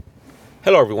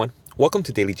Hello, everyone. Welcome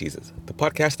to Daily Jesus, the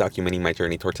podcast documenting my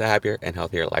journey towards a happier and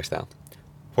healthier lifestyle.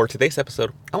 For today's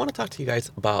episode, I want to talk to you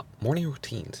guys about morning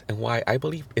routines and why I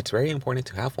believe it's very important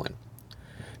to have one.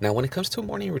 Now, when it comes to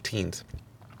morning routines,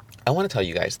 I want to tell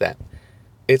you guys that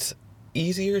it's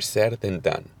easier said than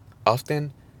done.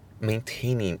 Often,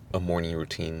 maintaining a morning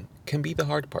routine can be the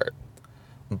hard part,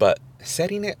 but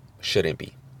setting it shouldn't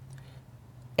be.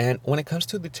 And when it comes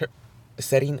to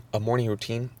setting a morning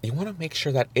routine, you want to make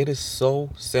sure that it is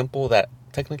so simple that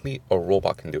technically a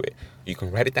robot can do it. You can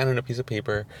write it down on a piece of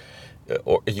paper,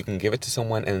 or you can give it to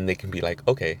someone and they can be like,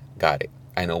 okay, got it.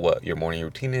 I know what your morning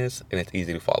routine is, and it's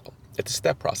easy to follow. It's a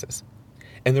step process.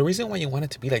 And the reason why you want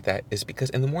it to be like that is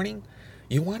because in the morning,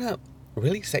 you want to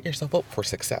really set yourself up for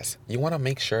success. You want to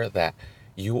make sure that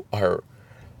you are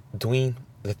doing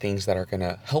the things that are going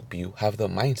to help you have the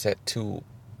mindset to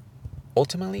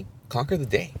ultimately conquer the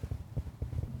day.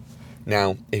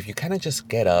 Now, if you kind of just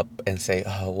get up and say,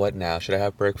 oh, what now? Should I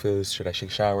have breakfast? Should I take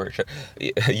a shower?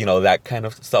 That kind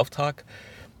of self-talk,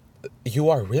 you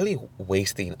are really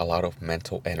wasting a lot of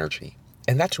mental energy.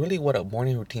 And that's really what a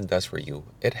morning routine does for you.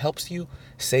 It helps you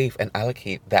save and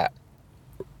allocate that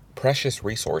precious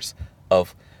resource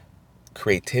of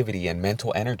creativity and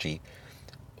mental energy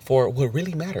for what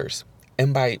really matters.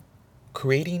 And by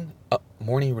creating a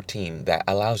morning routine that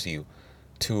allows you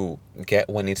to get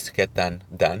what needs to get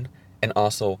done, and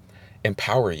also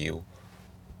empower you,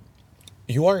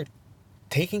 you are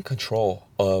taking control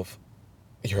of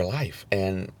your life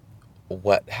and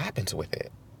what happens with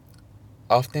it.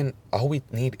 Often, all we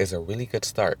need is a really good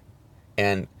start.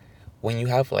 And when you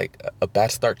have like a bad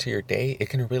start to your day, it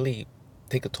can really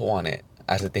take a toll on it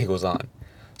as the day goes on.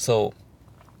 So,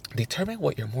 determine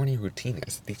what your morning routine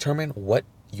is. Determine what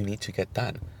you need to get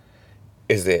done.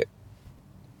 Is it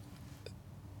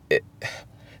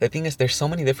the thing is, there's so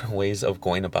many different ways of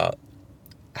going about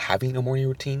having a morning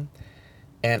routine.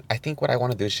 And I think what I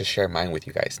want to do is just share mine with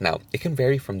you guys. Now, it can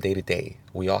vary from day to day.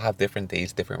 We all have different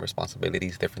days, different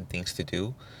responsibilities, different things to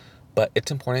do. But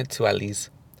it's important to at least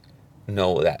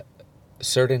know that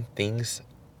certain things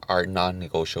are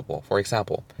non-negotiable. For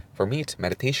example, for me, it's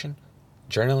meditation,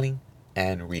 journaling,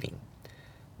 and reading.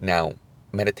 Now,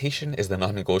 meditation is the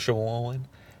non-negotiable one.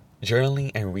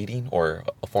 Journaling and reading, or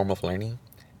a form of learning,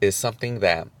 is something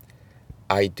that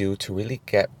I do to really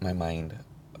get my mind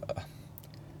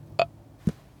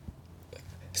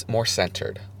more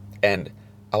centered. And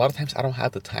a lot of times I don't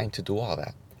have the time to do all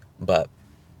that. But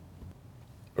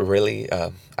really,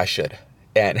 I should.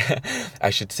 And I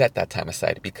should set that time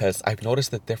aside because I've noticed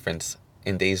the difference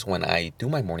in days when I do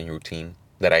my morning routine,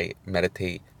 that I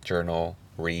meditate, journal,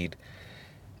 read.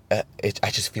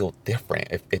 I just feel different.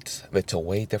 It's a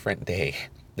way different day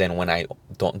than when I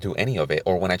don't do any of it,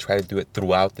 or when I try to do it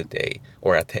throughout the day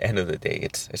or at the end of the day.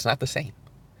 It's not the same.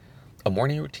 A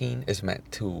morning routine is meant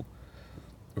to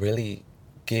really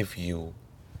give you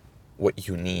what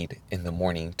you need in the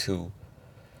morning to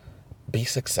be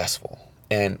successful.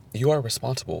 And you are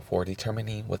responsible for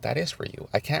determining what that is for you.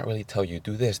 I can't really tell you,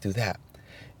 do this, do that.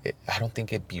 I don't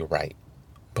think it'd be right.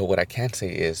 But what I can say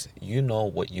is, you know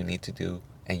what you need to do,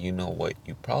 and you know what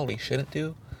you probably shouldn't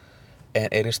do. And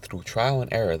it is through trial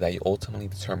and error that you ultimately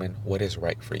determine what is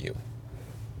right for you.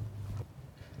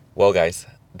 Well, guys,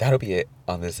 that'll be it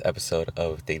on this episode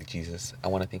of Daily Jesus. I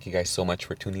want to thank you guys so much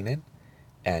for tuning in.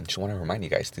 And just want to remind you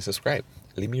guys to subscribe.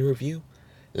 Leave me a review.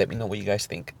 Let me know what you guys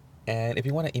think. And if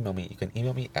you want to email me, you can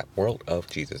email me at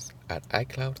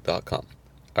worldofjesus@icloud.com.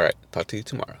 All right, talk to you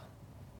tomorrow.